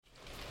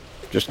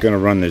Just going to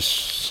run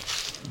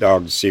this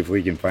dog to see if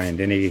we can find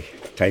any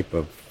type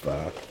of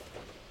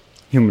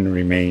human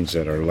remains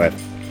that are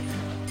left.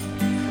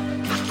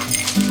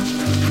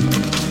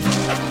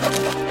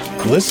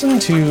 Listen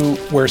to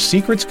Where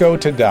Secrets Go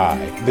to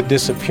Die, The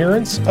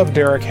Disappearance of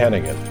Derek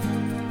Hennigan.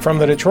 From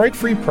the Detroit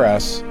Free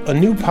Press, a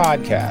new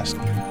podcast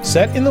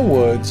set in the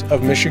woods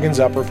of Michigan's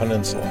Upper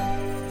Peninsula.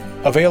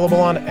 Available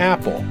on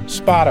Apple,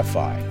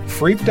 Spotify,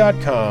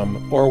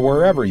 Freep.com, or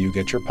wherever you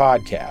get your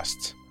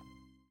podcasts.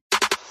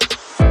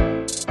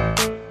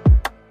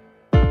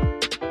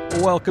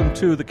 Welcome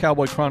to the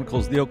Cowboy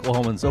Chronicles, the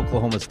Oklahomans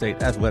Oklahoma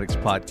State Athletics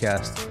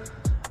Podcast.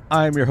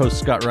 I'm your host,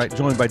 Scott Wright,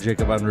 joined by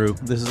Jacob Unruh.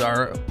 This is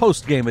our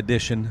post-game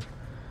edition.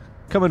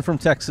 Coming from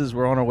Texas,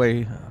 we're on our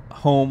way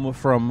home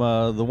from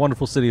the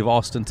wonderful city of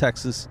Austin,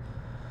 Texas.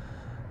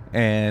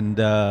 And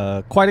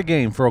quite a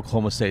game for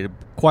Oklahoma State.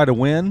 Quite a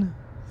win,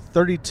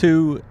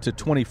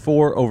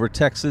 32-24 over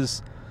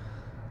Texas.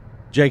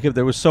 Jacob,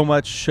 there was so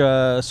much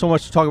to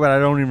talk about. I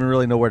don't even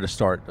really know where to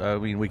start. I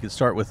mean, we could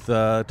start with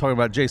talking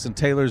about Jason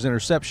Taylor's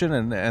interception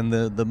and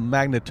the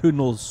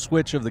magnitudinal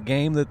switch of the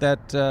game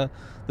that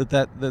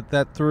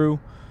threw.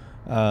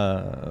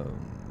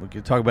 We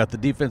could talk about the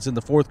defense in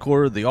the fourth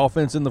quarter, the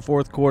offense in the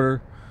fourth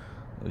quarter.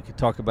 We could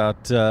talk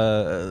about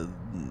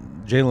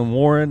Jaylen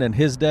Warren and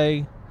his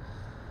day,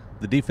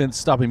 the defense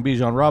stopping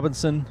Bijan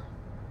Robinson.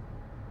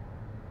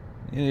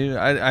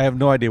 I have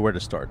no idea where to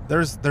start.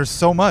 There's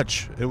so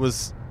much. It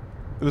was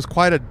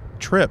quite a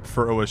trip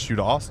for OSU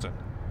to Austin.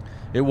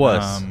 It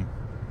was.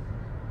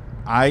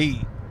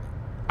 I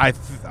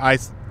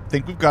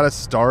think we've got to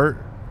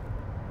start.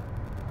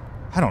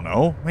 I don't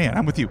know, man.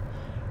 I'm with you.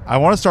 I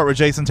want to start with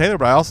Jason Taylor,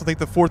 but I also think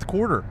the fourth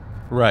quarter,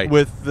 right,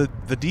 with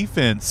the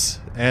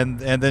defense and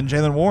then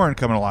Jaylen Warren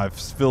coming alive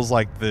feels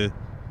like the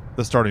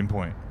starting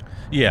point.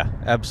 Yeah,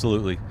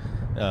 absolutely.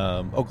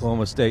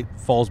 Oklahoma State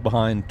falls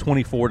behind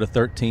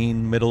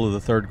 24-13, middle of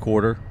the third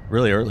quarter,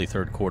 really early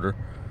third quarter,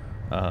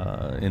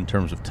 in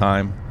terms of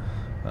time,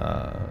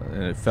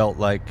 and it felt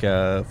like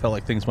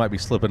things might be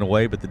slipping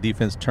away, but the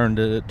defense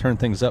turned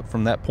things up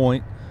from that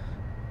point.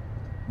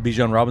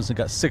 Bijan Robinson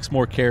got 6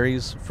 more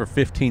carries for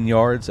 15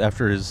 yards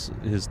after his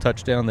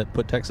touchdown that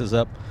put Texas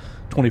up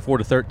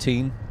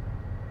 24-13.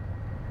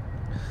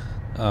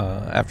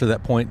 After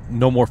that point,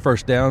 no more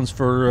first downs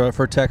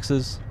for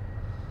Texas.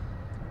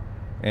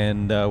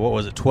 And what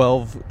was it,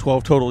 12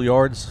 total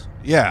yards?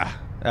 Yeah.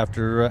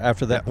 After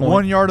that point.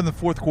 1 yard in the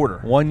fourth quarter.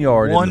 1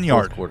 yard in the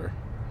fourth quarter.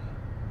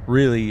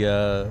 Really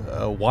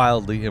a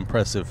wildly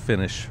impressive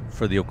finish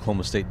for the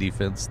Oklahoma State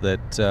defense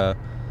that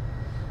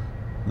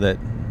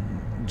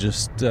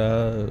just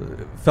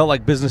felt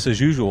like business as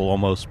usual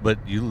almost, but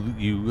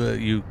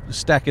you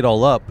stack it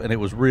all up, and it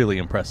was really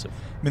impressive.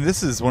 I mean,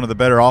 this is one of the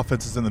better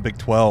offenses in the Big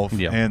 12,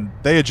 yeah. And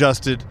they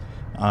adjusted.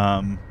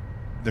 A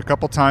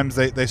couple times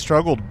they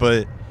struggled,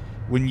 but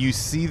when you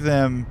see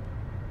them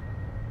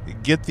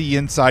get the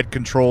inside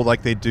control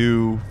like they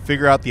do,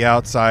 figure out the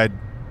outside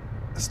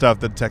stuff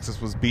that Texas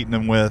was beating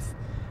them with,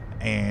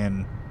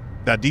 and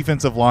that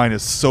defensive line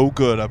is so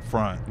good up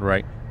front,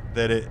 right,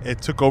 that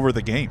it took over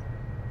the game.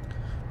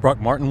 Brock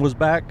Martin was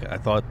back. I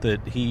thought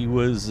that he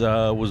was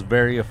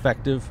very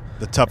effective.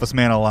 The toughest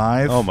man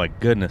alive. Oh my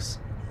goodness!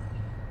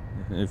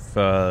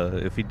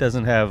 If he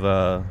doesn't have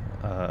a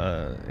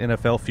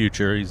NFL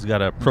future, he's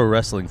got a pro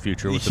wrestling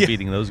future with the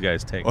beating those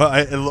guys take.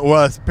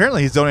 Well,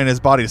 apparently he's donating his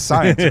body to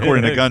science,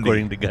 according to Gundy.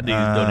 According to Gundy,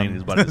 he's donating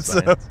his body to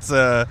science.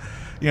 So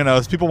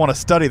as people want to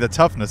study the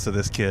toughness of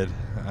this kid.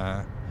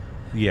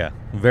 Yeah,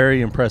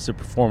 very impressive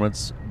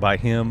performance by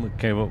him.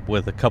 Came up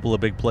with a couple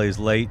of big plays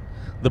late.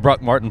 The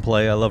Brock Martin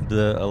play, I loved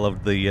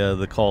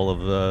the call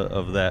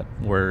of that,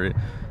 where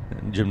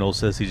Jim Knowles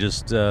says he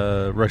just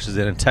rushes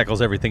in and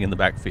tackles everything in the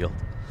backfield.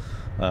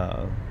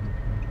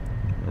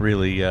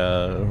 Really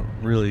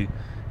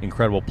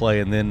incredible play,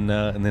 and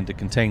then to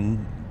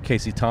contain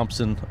Casey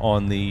Thompson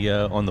on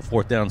the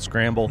fourth down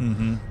scramble,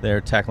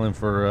 They're tackling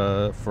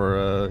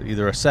for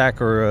either a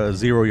sack or a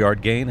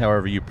 0-yard gain,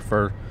 however you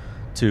prefer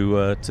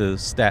to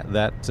stat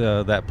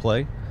that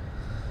play.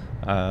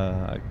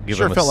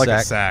 Felt like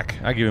a sack.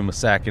 I give him a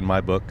sack in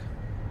my book.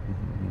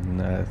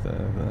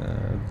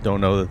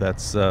 Don't know that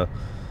that's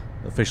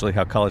officially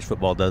how college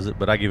football does it,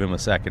 but I give him a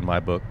sack in my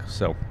book.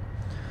 So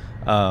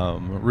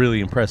really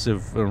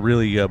impressive,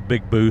 really a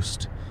big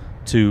boost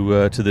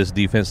to this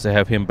defense to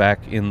have him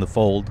back in the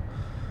fold.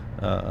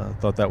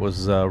 Thought that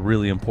was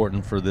really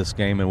important for this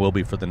game, and will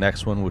be for the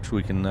next one, which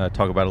we can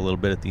talk about a little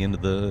bit at the end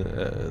of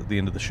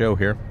the show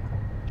here.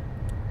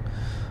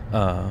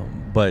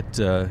 But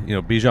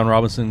Bijan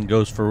Robinson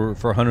goes for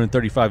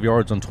 135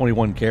 yards on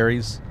 21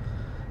 carries.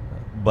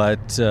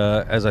 But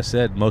as I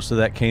said, most of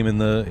that came in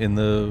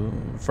the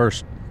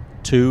first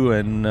 2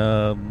 and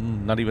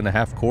not even a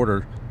half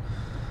quarter.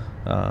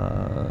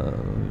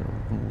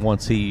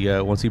 Once he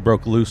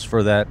broke loose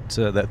for that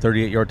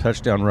 38-yard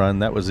touchdown run,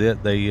 that was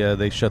it.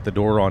 They shut the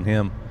door on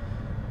him.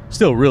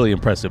 Still really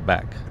impressive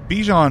back.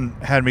 Bijan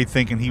had me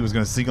thinking he was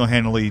going to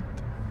single-handedly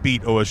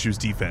beat OSU's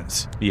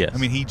defense. Yes. I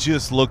mean, he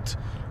just looked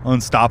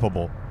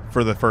unstoppable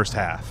for the first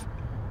half.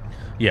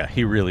 Yeah,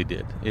 he really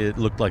did. It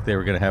looked like they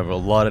were going to have a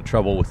lot of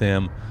trouble with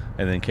him,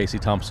 and then Casey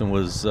Thompson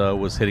was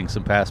hitting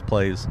some pass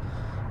plays,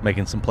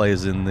 making some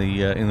plays in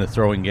the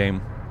throwing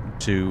game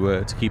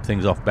to keep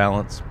things off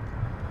balance.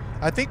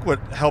 I think what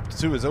helped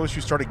too is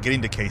OSU started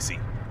getting to Casey.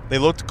 They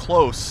looked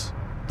close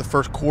the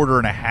first quarter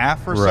and a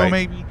half or so, Right.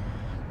 maybe,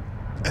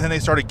 and then they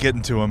started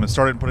getting to him and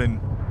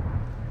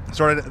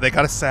they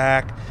got a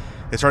sack.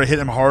 They started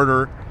hitting him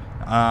harder,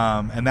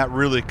 and that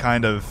really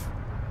kind of,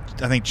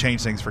 I think,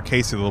 changed things for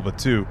Casey a little bit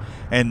too.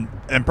 And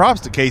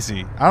props to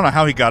Casey. I don't know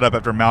how he got up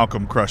after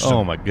Malcolm crushed him.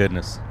 Oh my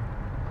goodness!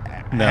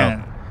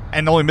 No,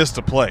 and only missed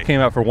a play.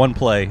 came out for one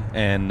play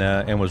and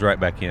was right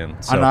back in.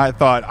 So, And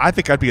I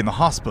think I'd be in the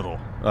hospital.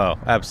 oh,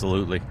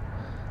 absolutely.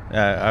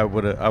 I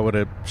would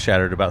have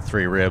shattered about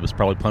 3 ribs,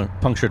 probably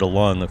punctured a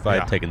lung if I Yeah.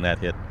 had taken that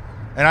hit.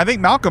 And I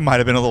think Malcolm might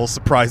have been a little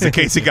surprised that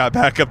Casey got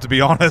back up, to be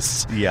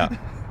honest. Yeah,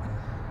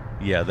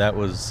 yeah, that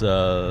was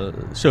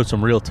showed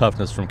some real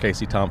toughness from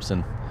Casey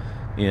Thompson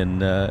in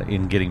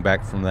getting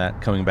back from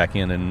that, coming back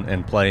in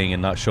and playing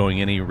and not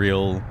showing any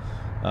real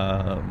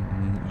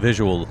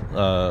visual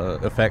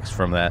effects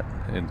from that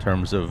in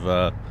terms of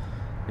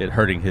it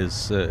hurting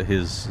his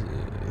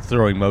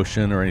throwing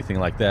motion or anything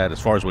like that, as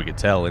far as we could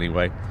tell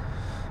anyway.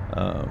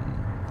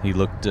 He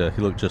looked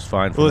just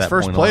fine from Well, that his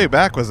first point play on.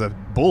 back was a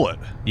bullet.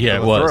 Yeah,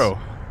 of it a was. Throw.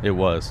 It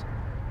was.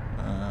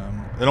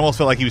 It almost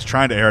felt like he was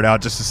trying to air it out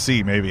just to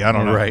see, maybe. I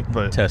don't know. Right.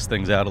 But Test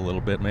things out a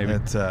little bit, maybe.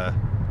 it's,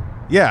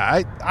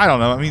 yeah, I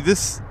don't know. I mean,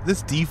 this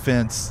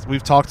defense,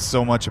 we've talked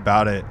so much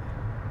about it.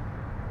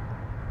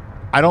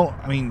 I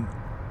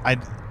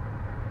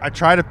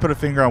try to put a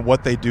finger on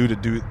what they do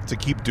to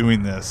keep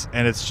doing this,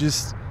 and it's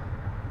just,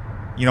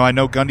 I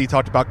know Gundy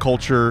talked about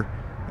culture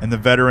and the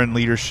veteran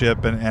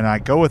leadership, and I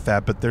go with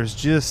that, but there's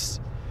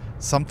just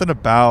something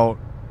about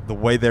the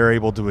way they're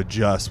able to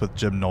adjust with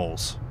Jim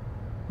Knowles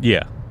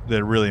Yeah.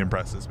 that really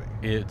impresses me.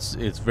 It's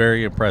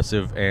very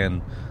impressive,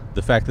 and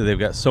the fact that they've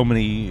got so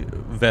many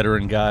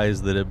veteran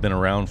guys that have been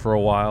around for a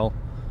while,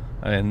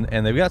 and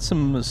they've got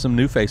some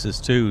new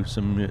faces too,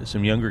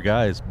 some younger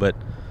guys, but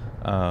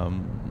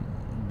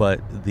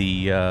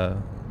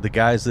the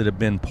guys that have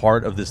been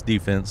part of this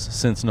defense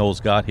since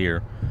Knowles got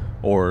here,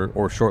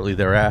 or shortly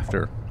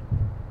thereafter,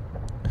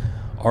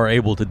 are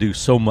able to do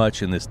so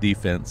much in this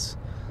defense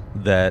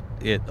that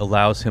it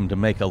allows him to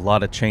make a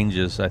lot of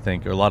changes, I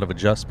think, or a lot of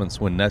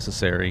adjustments when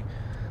necessary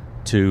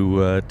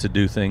to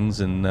do things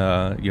and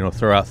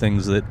throw out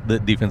things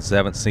that defenses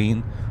haven't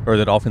seen or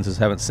that offenses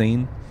haven't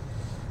seen.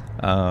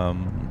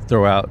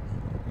 Throw out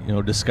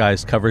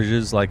disguised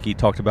coverages like he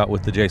talked about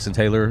with the Jason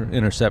Taylor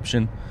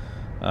interception,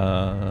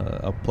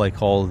 a play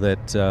call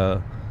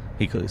that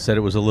he said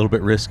it was a little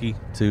bit risky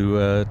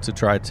to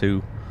try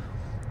to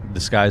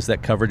disguise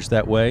that coverage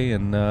that way,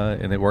 and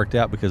it worked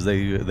out because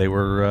they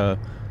were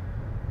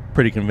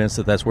pretty convinced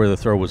that that's where the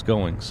throw was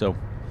going. So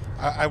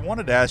I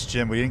wanted to ask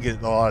Jim. We didn't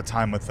get a lot of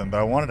time with him, but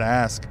I wanted to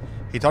ask.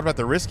 He talked about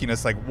the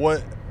riskiness. Like,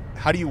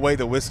 how do you weigh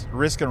the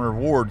risk and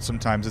reward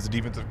sometimes as a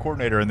defensive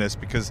coordinator in this?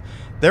 Because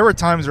there were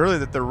times earlier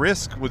that the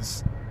risk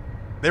was,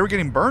 they were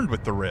getting burned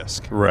with the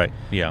risk. right,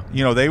 yeah,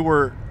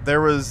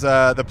 There was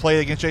the play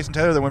against Jason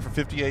Taylor that went for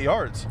 58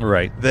 yards.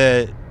 right,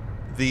 That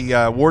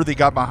the Worthy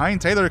got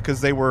behind Taylor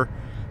because they were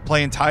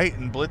playing tight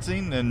and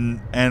blitzing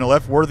and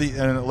left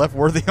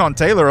Worthy on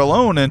Taylor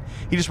alone, and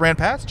he just ran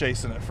past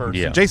Jason at first.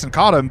 Yeah. And Jason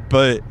caught him,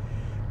 but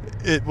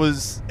it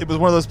was one of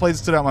those plays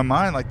that stood out in my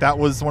mind. Like, that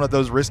was one of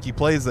those risky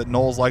plays that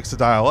Knowles likes to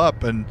dial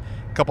up, and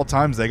a couple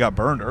times they got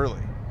burned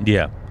early.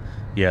 yeah,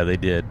 they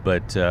did,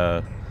 but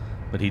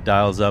he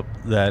dials up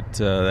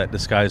that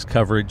disguised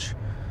coverage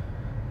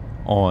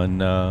on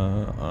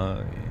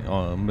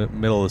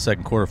middle of the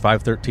second quarter,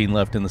 5:13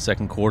 left in the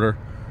second quarter.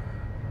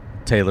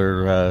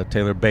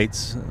 Taylor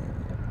baits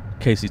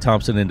Casey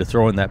Thompson into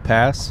throwing that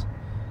pass,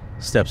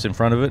 steps in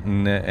front of it,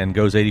 and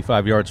goes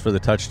 85 yards for the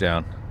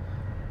touchdown.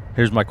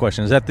 Here's my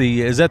question: Is that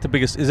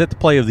the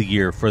play of the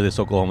year for this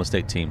Oklahoma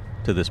State team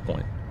to this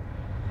point?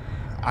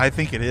 I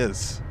think it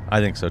is. I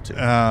think so too.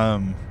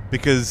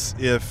 Because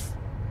if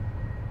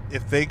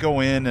they go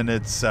in and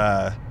it's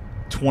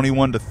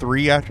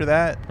 21-3 after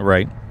that,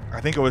 Right? I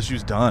think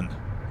OSU's done.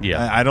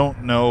 Yeah. I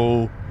don't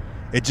know.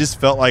 It just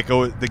felt like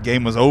the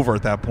game was over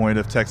at that point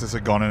if Texas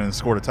had gone in and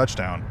scored a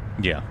touchdown.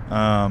 Yeah.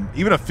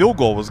 Even a field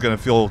goal was going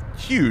to feel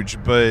huge,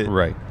 but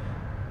Right.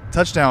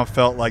 touchdown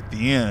felt like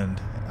the end.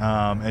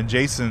 And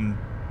Jason,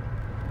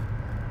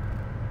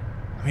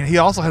 he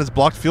also had his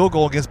blocked field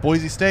goal against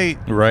Boise State.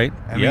 Right.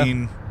 I yeah.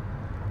 mean,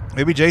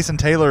 maybe Jason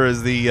Taylor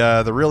is the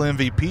real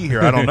MVP here.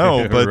 I don't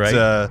know, but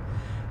Right.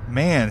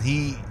 Man,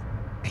 he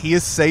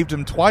has saved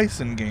him twice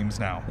in games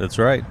now. That's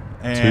right.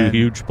 And- 2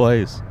 huge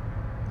plays.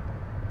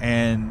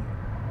 And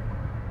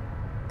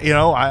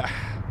I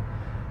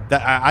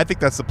think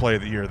that's the play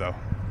of the year, though.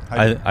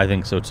 I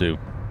think so too.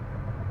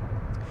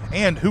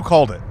 And who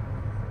called it?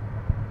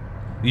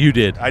 You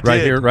did. I right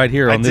did. Right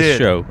here I on this did.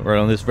 show, right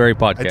on this very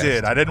podcast. I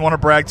did. I didn't want to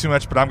brag too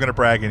much, but I'm going to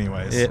brag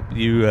anyways.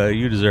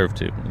 You deserve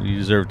to. You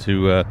deserve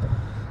to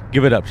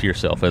give it up to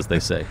yourself, as they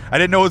say. I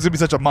didn't know it was going to be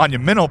such a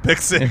monumental pick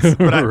six,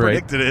 but I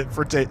Right. predicted it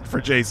for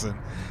Jason.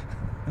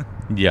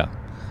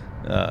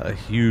 Yeah,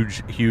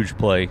 huge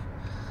play.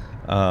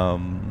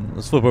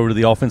 Let's flip over to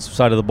the offensive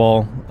side of the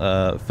ball.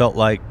 Felt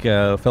like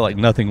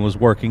nothing was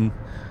working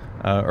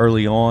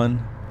early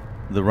on.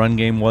 The run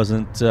game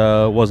wasn't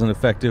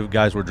effective.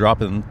 Guys were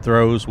dropping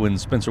throws when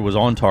Spencer was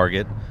on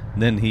target.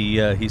 And then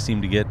he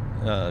seemed to get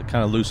kind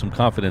of lose some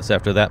confidence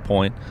after that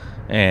point,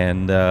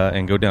 and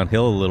go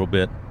downhill a little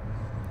bit.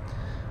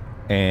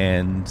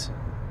 And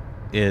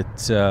it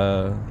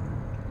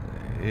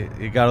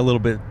got a little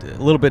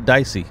bit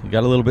dicey. It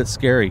got a little bit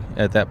scary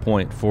at that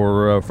point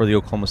for the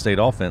Oklahoma State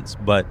offense.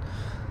 But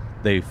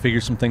they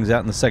figured some things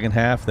out in the second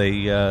half.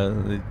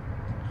 They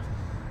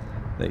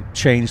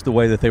changed the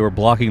way that they were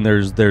blocking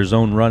their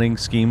zone running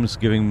schemes,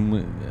 giving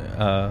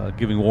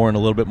Warren a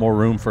little bit more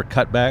room for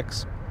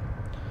cutbacks,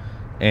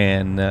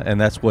 and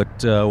that's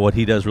what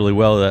he does really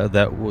well.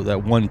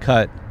 That one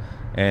cut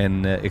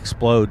and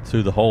explode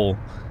through the hole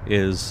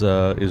is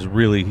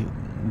really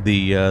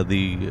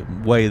the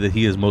way that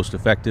he is most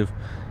effective.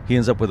 He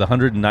ends up with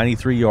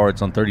 193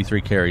 yards on 33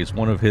 carries,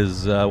 one of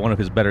his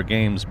better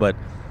games, but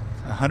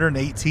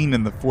 118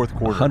 in the fourth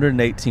quarter.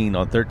 118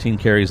 on 13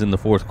 carries in the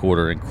fourth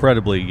quarter.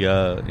 Incredibly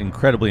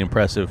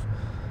impressive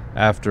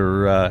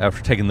after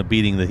taking the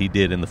beating that he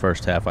did in the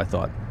first half, I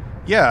thought.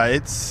 Yeah,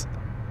 it's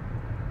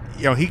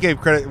he gave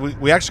credit.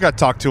 We actually got to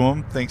talk to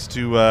him thanks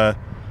to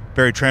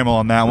Barry Trammell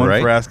on that one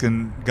for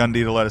asking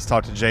Gundy to let us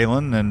talk to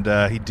Jalen,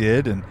 and he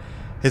did. And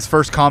his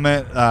first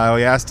comment,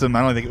 we asked him,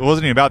 I don't think it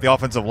wasn't even about the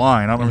offensive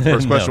line. I don't remember what the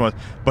first question was,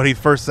 but he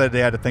first said they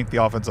had to thank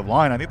the offensive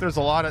line. I think there's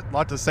a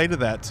lot to say to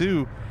that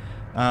too.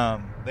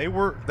 They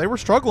were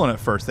struggling at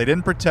first. They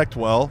didn't protect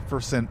well for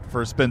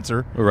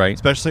Spencer, right?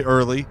 Especially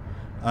early.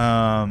 They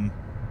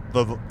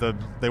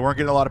weren't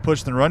getting a lot of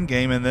push in the run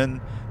game, and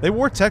then they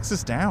wore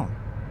Texas down.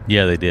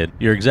 Yeah, they did.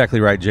 You're exactly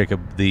right,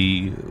 Jacob.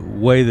 The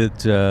way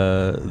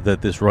that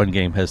this run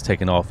game has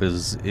taken off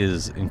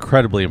is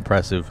incredibly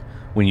impressive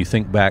when you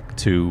think back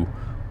to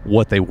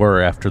what they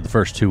were after the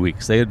first 2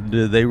 weeks. They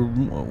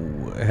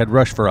had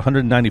rushed for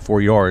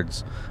 194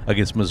 yards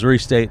against Missouri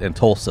State and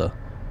Tulsa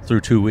through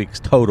 2 weeks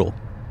total,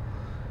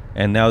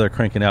 and now they're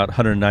cranking out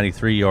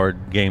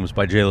 193-yard games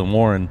by Jalen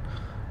Warren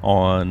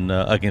on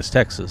against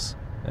Texas,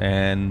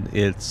 and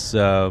it's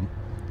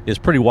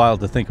pretty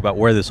wild to think about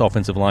where this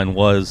offensive line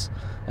was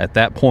at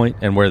that point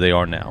and where they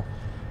are now.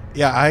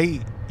 Yeah,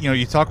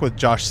 you talk with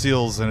Josh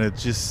Seals, and it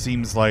just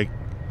seems like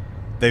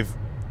they're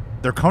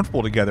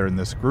comfortable together in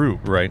this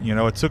group, right?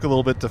 It took a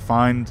little bit to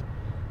find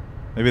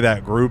maybe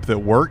that group that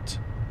worked,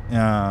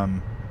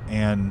 and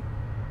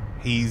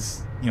he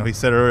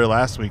said earlier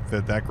last week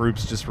that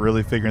group's just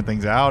really figuring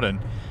things out, and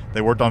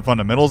they worked on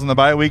fundamentals in the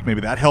bye week.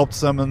 Maybe that helped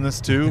some in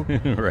this too.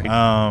 Right.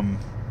 I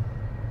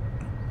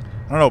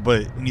don't know,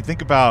 but when you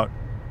think about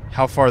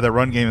how far that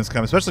run game has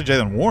come, especially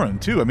Jalen Warren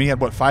too. I mean, he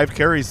had 5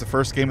 carries the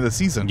first game of the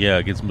season. Yeah,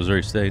 against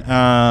Missouri State.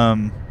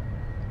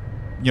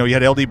 You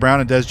had LD Brown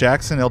and Des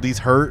Jackson. LD's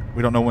hurt.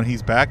 We don't know when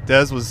he's back.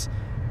 Des was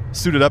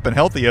suited up and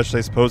healthy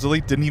yesterday,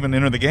 supposedly. Didn't even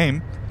enter the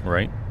game.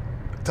 Right.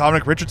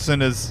 Dominic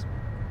Richardson is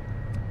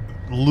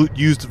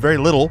used very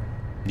little.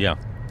 Yeah.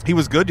 He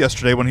was good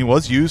yesterday when he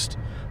was used.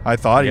 I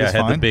thought he was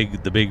had fine.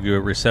 the big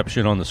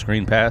reception on the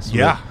screen pass.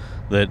 Yeah.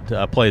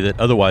 That play that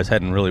otherwise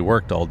hadn't really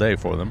worked all day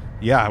for them.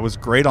 Yeah, it was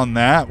great on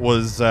that.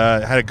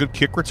 Had a good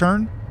kick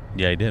return.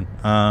 Yeah, he did.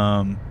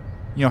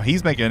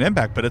 He's making an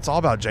impact, but it's all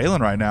about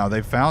Jalen right now.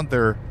 They've found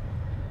their,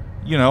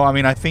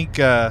 I think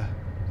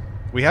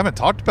we haven't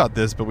talked about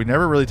this, but we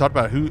never really talked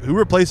about who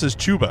replaces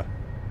Chuba.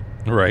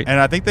 Right. And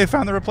I think they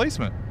found the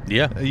replacement.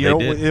 Yeah, they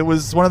did. It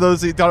was one of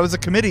those, he thought it was a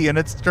committee, and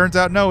it turns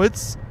out, no,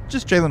 it's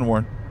just Jalen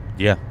Warren.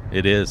 Yeah,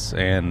 it is.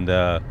 And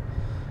they're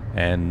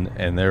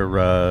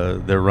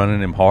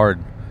running him hard,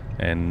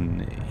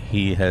 and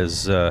he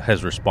has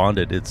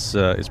responded.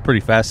 It's pretty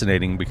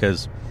fascinating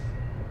because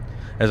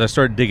as I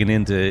started digging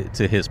into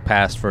his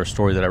past for a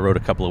story that I wrote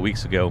a couple of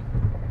weeks ago,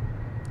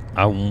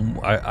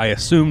 I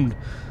assumed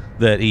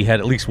that he had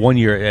at least 1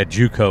 year at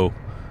JUCO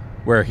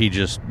where he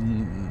just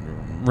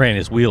ran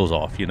his wheels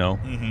off.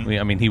 Mm-hmm.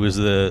 I mean, he was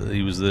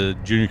the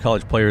junior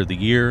college player of the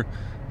year,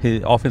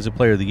 his offensive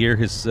player of the year,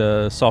 his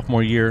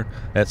sophomore year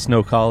at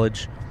Snow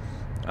College.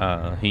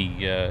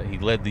 He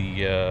led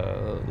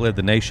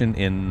the nation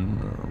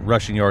in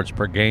rushing yards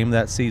per game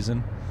that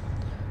season.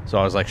 So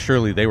I was like,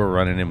 surely they were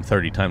running him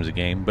 30 times a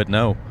game, but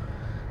no,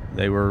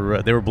 they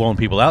were blowing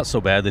people out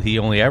so bad that he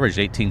only averaged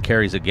 18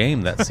 carries a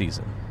game that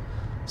season.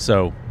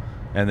 So,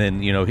 and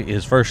then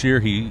his first year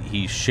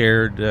he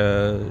shared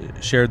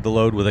the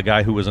load with a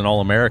guy who was an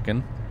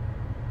All-American.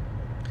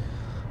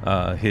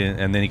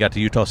 And then he got to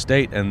Utah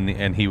State,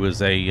 and he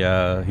was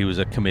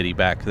a committee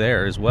back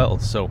there as well.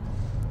 So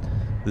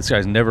this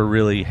guy's never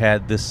really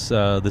had this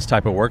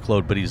type of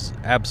workload, but he's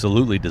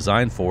absolutely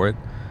designed for it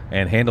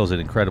and handles it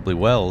incredibly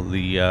well.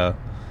 They had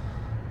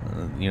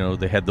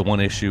the one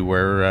issue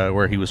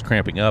where he was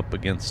cramping up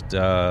against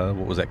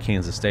what was that,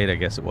 Kansas State, I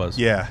guess it was.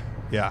 Yeah.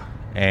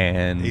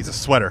 And he's a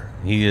sweater.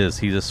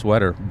 He's a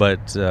sweater,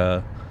 but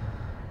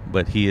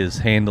he is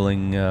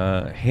handling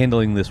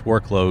this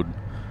workload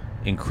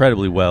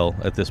incredibly well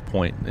at this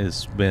point.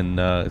 It's been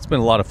a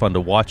lot of fun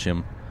to watch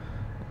him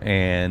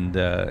and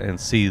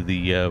see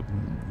the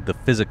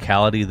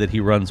physicality that he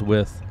runs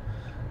with,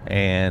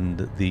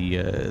 and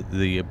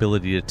the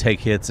ability to take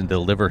hits and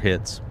deliver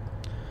hits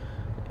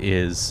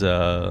is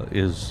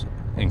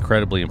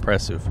incredibly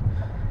impressive.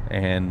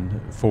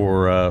 And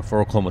for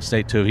Oklahoma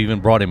State to have even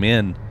brought him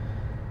in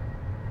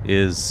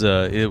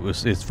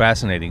it's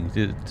fascinating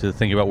to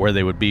think about where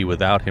they would be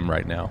without him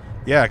right now.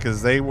 Yeah,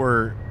 because they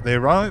only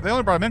brought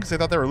him in because they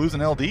thought they were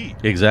losing LD.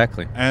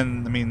 Exactly.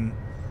 And I mean,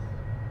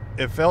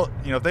 if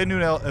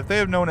they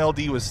had known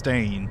LD was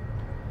staying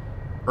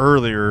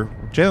earlier,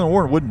 Jaylen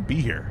Warren wouldn't be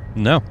here.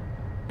 No.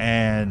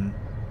 And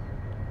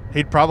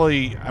he'd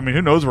probably, I mean,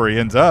 who knows where he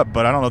ends up,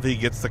 but I don't know if he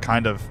gets the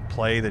kind of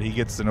play that he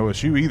gets in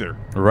OSU either.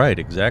 Right,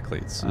 exactly.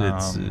 It's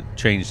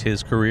changed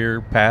his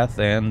career path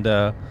and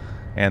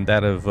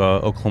that of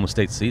Oklahoma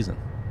State's season.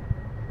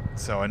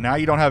 So, and now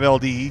you don't have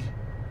LD.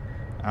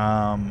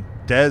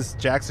 Des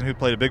Jackson, who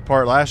played a big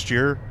part last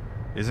year,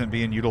 isn't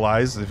being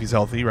utilized if he's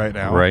healthy right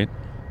now. Right.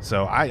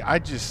 So I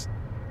just,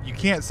 you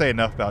can't say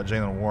enough about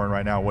Jaylen Warren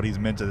right now, what he's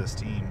meant to this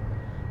team.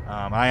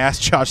 I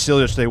asked Josh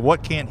Steele yesterday,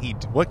 what can he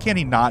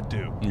not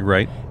do?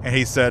 Right. And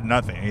he said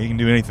nothing. He can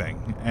do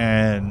anything.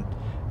 And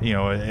you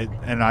know,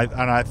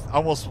 I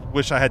almost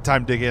wish I had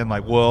time to dig in.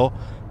 Like, well,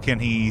 can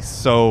he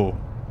sew?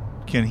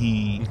 Can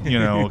he, you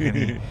know,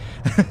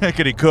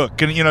 can he cook?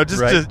 Can, you know,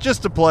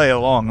 just to play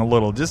along a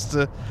little, just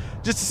to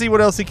see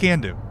what else he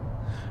can do.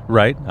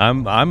 Right.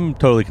 I'm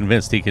totally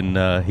convinced he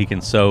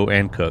can sew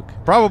and cook.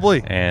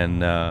 Probably.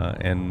 And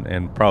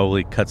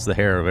probably cuts the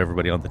hair of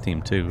everybody on the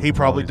team too. He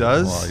probably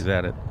does. While he's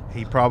at it.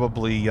 He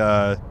probably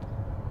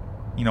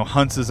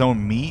hunts his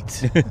own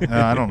meat.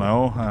 I don't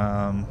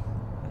know.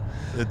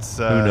 It's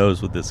who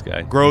knows with this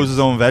guy. Grows his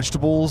own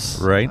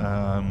vegetables. Right.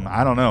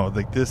 I don't know.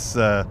 Like this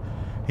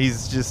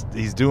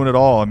he's doing it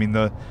all. I mean,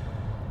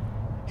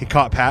 he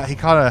caught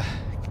a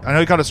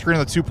screen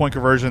on the 2-point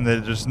conversion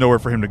that just nowhere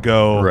for him to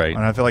go. Right.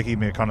 And I feel like he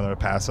made a couple other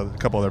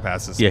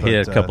passes. Yeah, he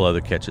had a couple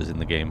other catches in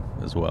the game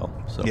as well.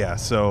 So yeah,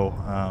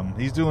 so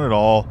he's doing it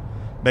all,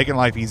 making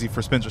life easy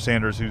for Spencer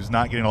Sanders, who's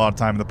not getting a lot of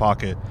time in the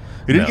pocket.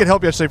 Who didn't get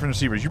help yesterday from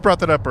receivers. You brought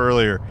that up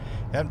earlier.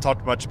 I haven't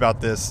talked much about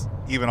this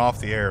even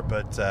off the air,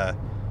 but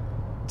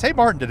Tay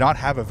Martin did not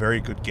have a very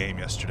good game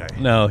yesterday.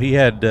 No, he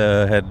had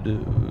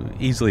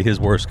easily his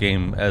worst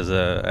game as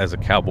a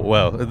Cowboy.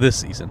 Well, this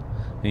season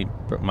he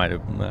might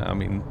have. I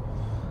mean,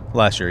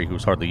 last year he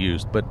was hardly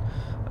used, but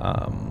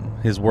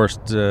his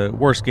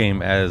worst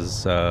game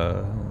as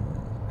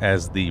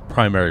the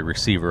primary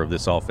receiver of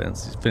this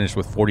offense. He finished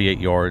with 48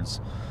 yards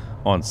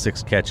on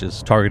 6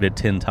 catches, targeted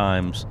 10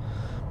 times,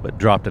 but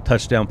dropped a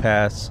touchdown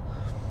pass.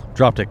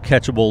 Dropped a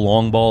catchable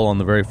long ball on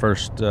the very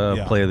first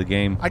play of the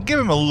game. I'd give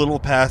him a little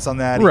pass on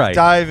that. Right. He's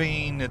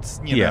diving. It's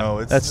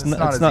it's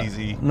not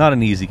easy. Not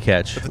an easy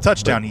catch. But the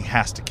touchdown he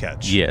has to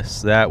catch.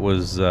 Yes, that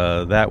was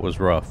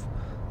rough.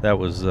 That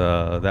was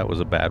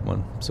a bad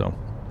one. So,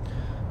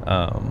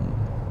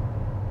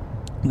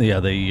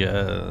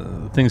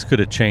 things could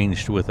have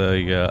changed with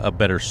a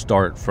better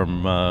start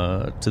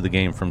to the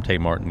game from Tay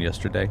Martin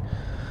yesterday.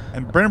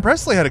 And Brennan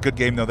Presley had a good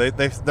game, though.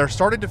 They're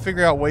starting to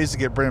figure out ways to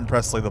get Brennan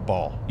Presley the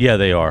ball. Yeah,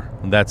 they are.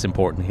 That's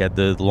important. He had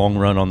the long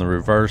run on the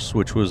reverse,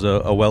 which was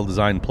a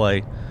well-designed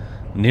play.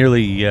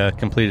 Nearly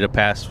completed a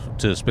pass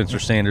to Spencer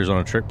Sanders on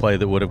a trick play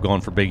that would have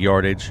gone for big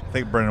yardage. I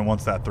think Brennan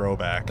wants that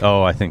throwback.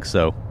 Oh, I think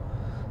so.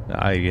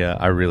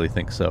 I really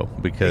think so,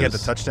 because he had the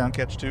touchdown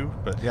catch too.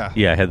 But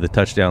yeah, had the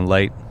touchdown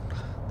late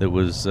that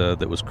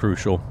was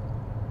crucial.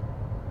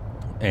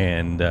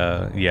 And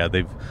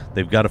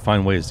they've got to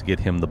find ways to get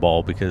him the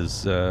ball,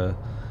 because he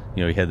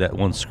had that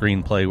one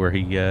screen play where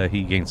he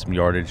gained some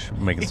yardage,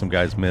 making some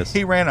guys miss.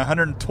 He ran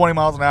 120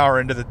 miles an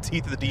hour into the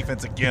teeth of the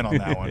defense again on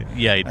that one.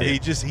 Yeah, he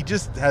did. He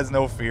just has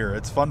no fear.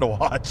 It's fun to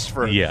watch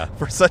for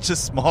such a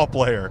small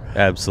player.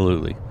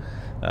 Absolutely,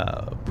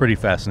 pretty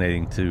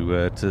fascinating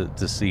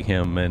to see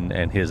him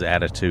and his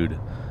attitude,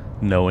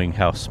 knowing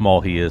how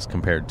small he is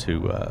compared to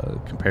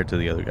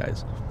the other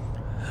guys.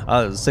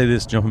 Say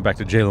this, jumping back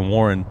to Jaylen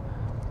Warren.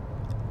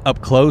 Up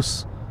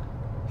close,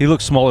 he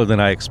looked smaller than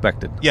I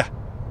expected. Yeah,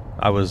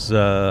 I was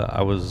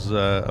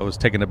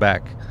taken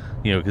aback,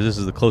 because this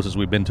is the closest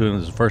we've been to him.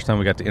 This is the first time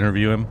we got to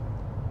interview him,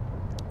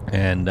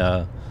 and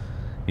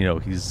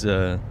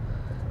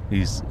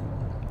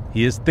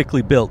he is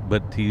thickly built,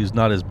 but he's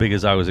not as big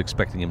as I was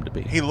expecting him to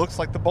be. He looks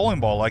like the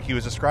bowling ball, like he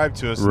was described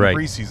to us in the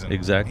preseason.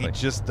 Exactly, he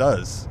just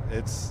does.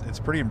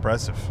 It's pretty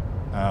impressive.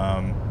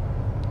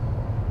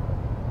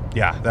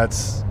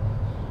 That's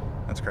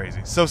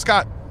crazy. So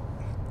Scott.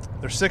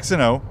 They're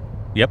 6-0.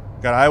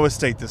 Yep. Got Iowa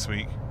State this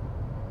week.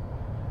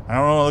 I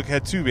don't want to look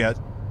ahead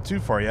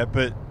too far yet,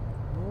 but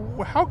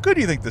how good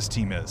do you think this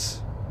team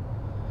is?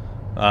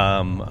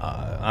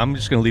 I'm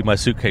just going to leave my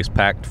suitcase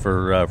packed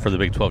for the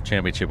Big 12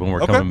 championship when we're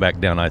coming back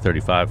down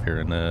I-35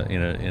 here in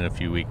a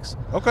few weeks.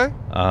 Okay.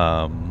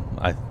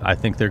 I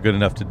think they're good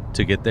enough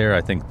to get there. I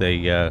think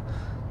they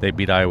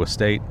beat Iowa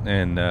State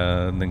and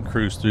then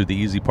cruise through the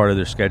easy part of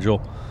their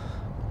schedule.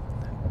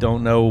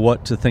 don't know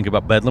what to think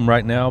about Bedlam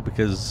right now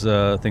because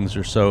things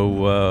are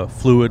so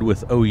fluid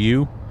with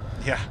OU.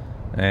 Yeah.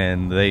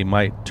 And they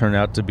might turn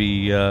out to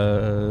be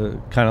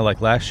kind of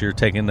like last year,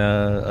 taking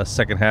a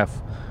second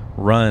half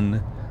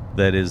run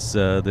that is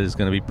going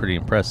to be pretty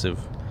impressive.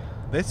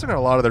 They still got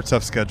a lot of their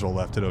tough schedule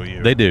left at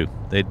OU. They do.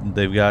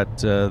 They've got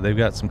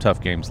some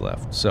tough games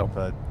left. So,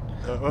 but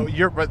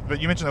you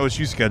mentioned the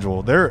OSU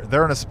schedule.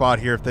 They're in a spot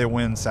here if they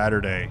win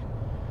Saturday.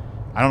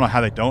 I don't know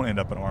how they don't end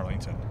up in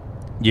Arlington.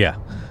 Yeah,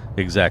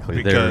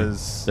 exactly.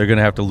 Because they're going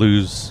to have to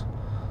lose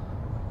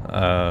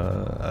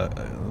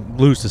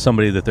to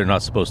somebody that they're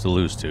not supposed to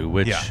lose to,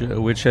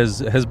 which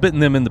has bitten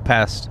them in the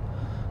past.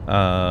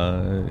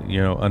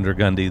 Under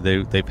Gundy,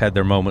 they've had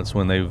their moments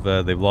when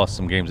they've lost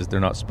some games that they're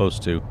not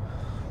supposed to.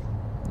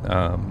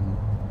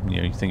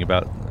 You think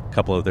about a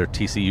couple of their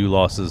TCU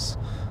losses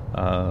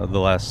the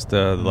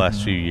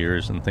last few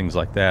years and things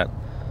like that.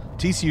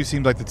 TCU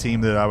seems like the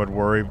team that I would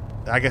worry.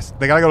 I guess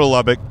they got to go to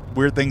Lubbock.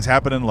 Weird things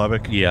happen in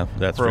Lubbock. Yeah,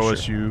 that's for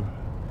OSU.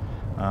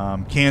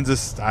 Sure.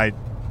 Kansas, I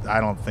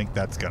don't think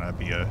that's going to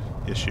be a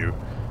issue.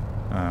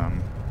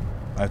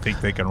 I think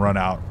they can run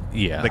out.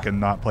 Yeah, they can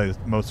not play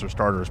most of their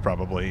starters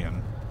probably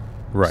and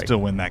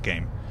still win that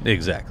game.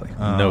 Exactly.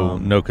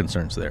 No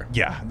concerns there.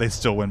 Yeah, they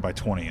still win by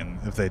 20, and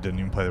if they didn't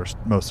even play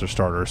most of their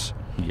starters.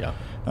 Yeah.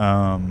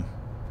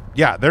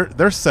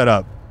 They're set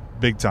up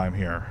big time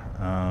here.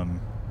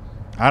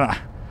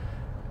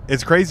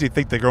 It's crazy to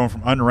think they're going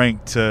from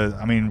unranked to.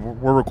 I mean,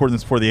 we're recording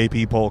this before the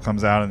AP poll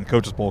comes out and the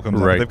coaches poll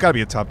comes out. They've got to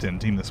be a top 10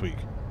 team this week.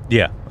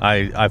 Yeah,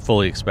 I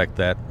fully expect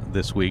that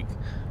this week.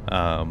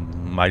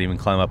 Might even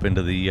climb up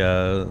into the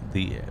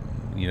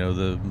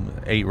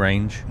 8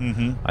 range.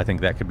 Mm-hmm. I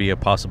think that could be a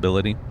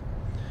possibility.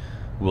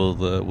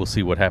 We'll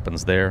see what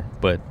happens there,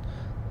 but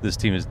this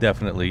team is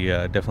definitely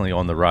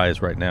on the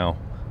rise right now,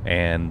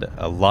 and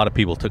a lot of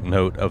people took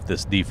note of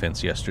this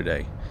defense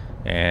yesterday,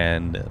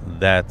 and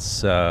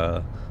that's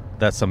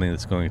something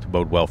that's going to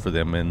bode well for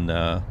them. And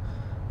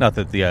not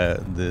that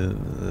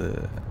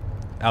the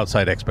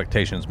outside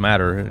expectations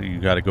matter. You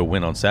got to go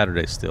win on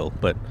Saturday still,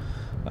 but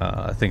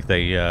I think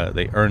they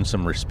earned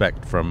some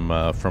respect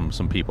from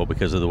some people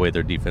because of the way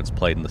their defense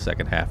played in the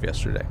second half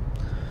yesterday.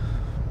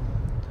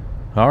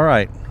 All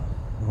right.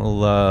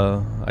 Well,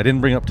 I didn't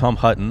bring up Tom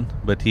Hutton,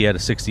 but he had a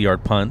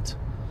 60-yard punt.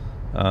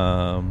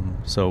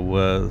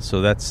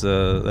 So that's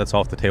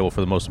off the table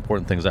for the most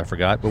important things I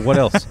forgot. But what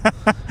else?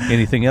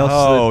 Anything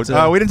else?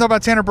 We didn't talk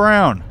about Tanner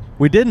Brown.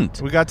 We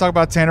didn't. We got to talk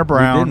about Tanner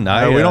Brown. We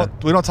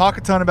didn't. We don't talk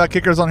a ton about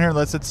kickers on here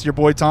unless it's your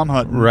boy Tom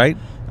Hutton. Right.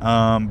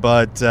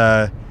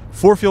 But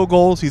 4 field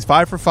goals. He's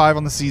 5 for 5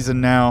 on the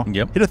season now.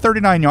 Yep. Hit a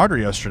 39-yarder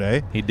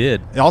yesterday. He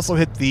did. He also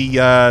hit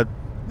the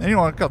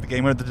anyone call it the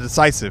game winner, the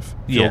decisive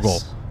field goal.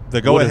 The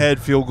go-ahead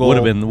field goal would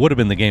have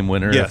been the game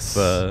winner. Yes.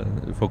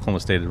 if Oklahoma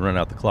State had run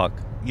out the clock.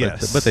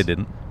 Yes, but they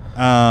didn't.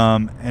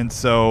 And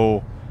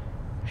so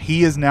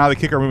he is now the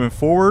kicker moving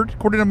forward,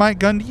 according to Mike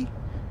Gundy.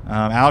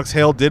 Alex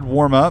Hale did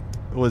warm up,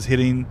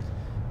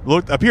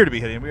 appeared to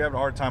be hitting. We were having a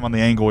hard time on the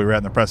angle we were at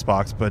in the press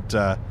box, but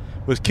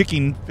was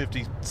kicking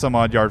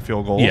 50-some-odd yard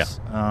field goals.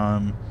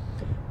 Yeah.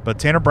 But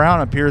Tanner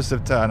Brown appears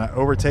to have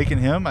overtaken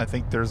him. I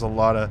think there's a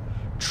lot of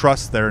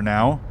trust there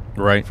now.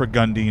 Right. For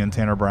Gundy and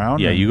Tanner Brown.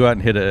 Yeah, you go out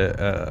and hit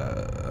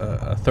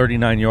a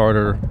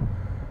 39-yarder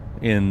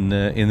in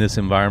this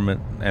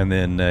environment, and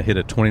then hit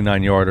a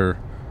 29-yarder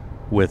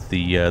with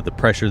the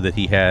pressure that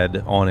he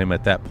had on him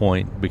at that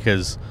point.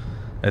 Because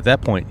at that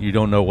point, you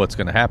don't know what's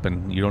going to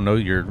happen. You don't know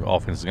your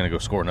offense is going to go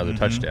score another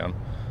touchdown.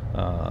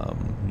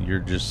 You're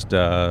just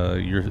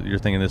you're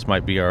thinking this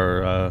might be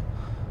our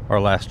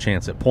last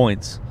chance at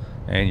points,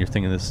 and you're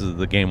thinking this is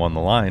the game on the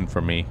line for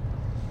me.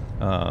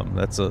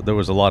 There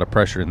was a lot of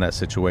pressure in that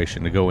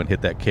situation. To go and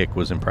hit that kick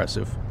was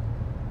impressive.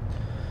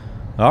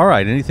 All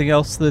right, anything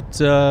else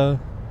that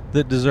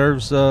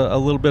deserves a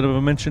little bit of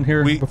a mention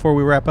here before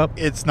we wrap up?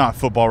 It's not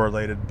football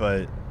related,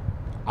 but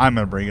I'm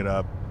going to bring it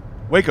up.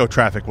 Waco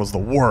traffic was the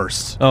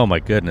worst. Oh my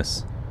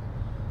goodness!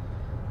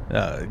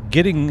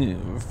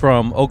 Getting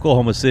from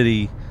Oklahoma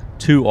City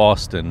to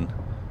Austin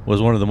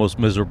was one of the most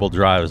miserable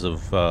drives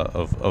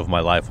of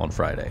my life on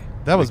Friday.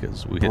 That was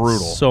because we brutal.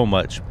 Hit so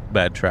much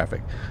bad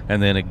traffic.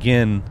 And then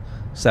again,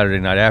 Saturday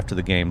night after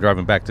the game,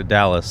 driving back to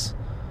Dallas,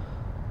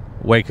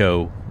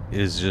 Waco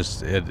is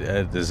just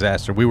a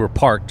disaster. We were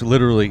parked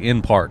literally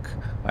in park.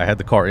 I had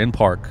the car in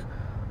park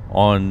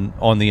on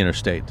the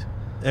interstate.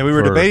 And we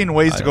were debating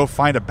ways to go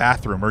find a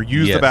bathroom or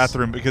use the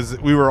bathroom because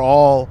we were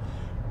all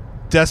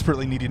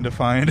desperately needing to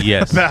find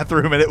a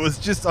bathroom, and it was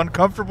just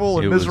uncomfortable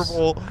and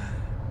miserable.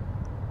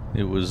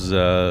 It was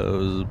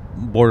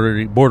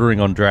bordering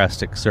on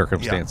drastic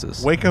circumstances.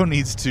 Yeah. Waco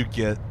needs to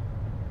get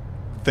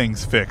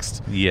things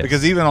fixed. Yes.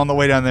 Because even on the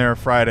way down there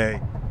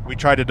Friday, we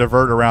tried to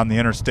divert around the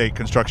interstate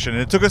construction,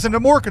 and it took us into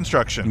more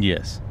construction.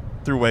 Yes.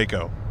 Through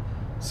Waco.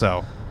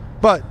 So,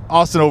 but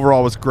Austin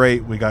overall was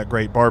great. We got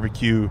great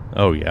barbecue.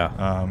 Oh,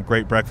 yeah.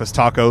 Great breakfast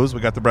tacos.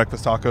 We got the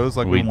breakfast tacos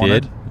like we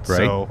wanted. Right.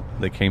 So,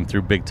 they came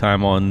through big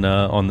time on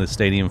the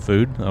stadium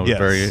food. I was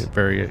very,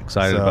 very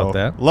excited about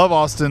that. Love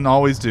Austin.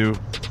 Always do.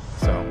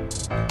 So,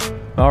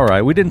 All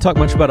right, we didn't talk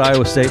much about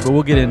Iowa State, but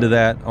we'll get into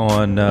that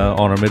on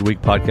our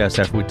midweek podcast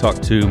after we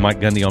talk to Mike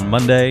Gundy on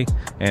Monday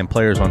and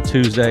players on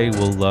Tuesday.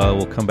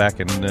 We'll come back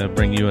and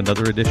bring you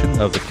another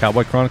edition of the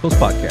Cowboy Chronicles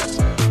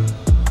podcast.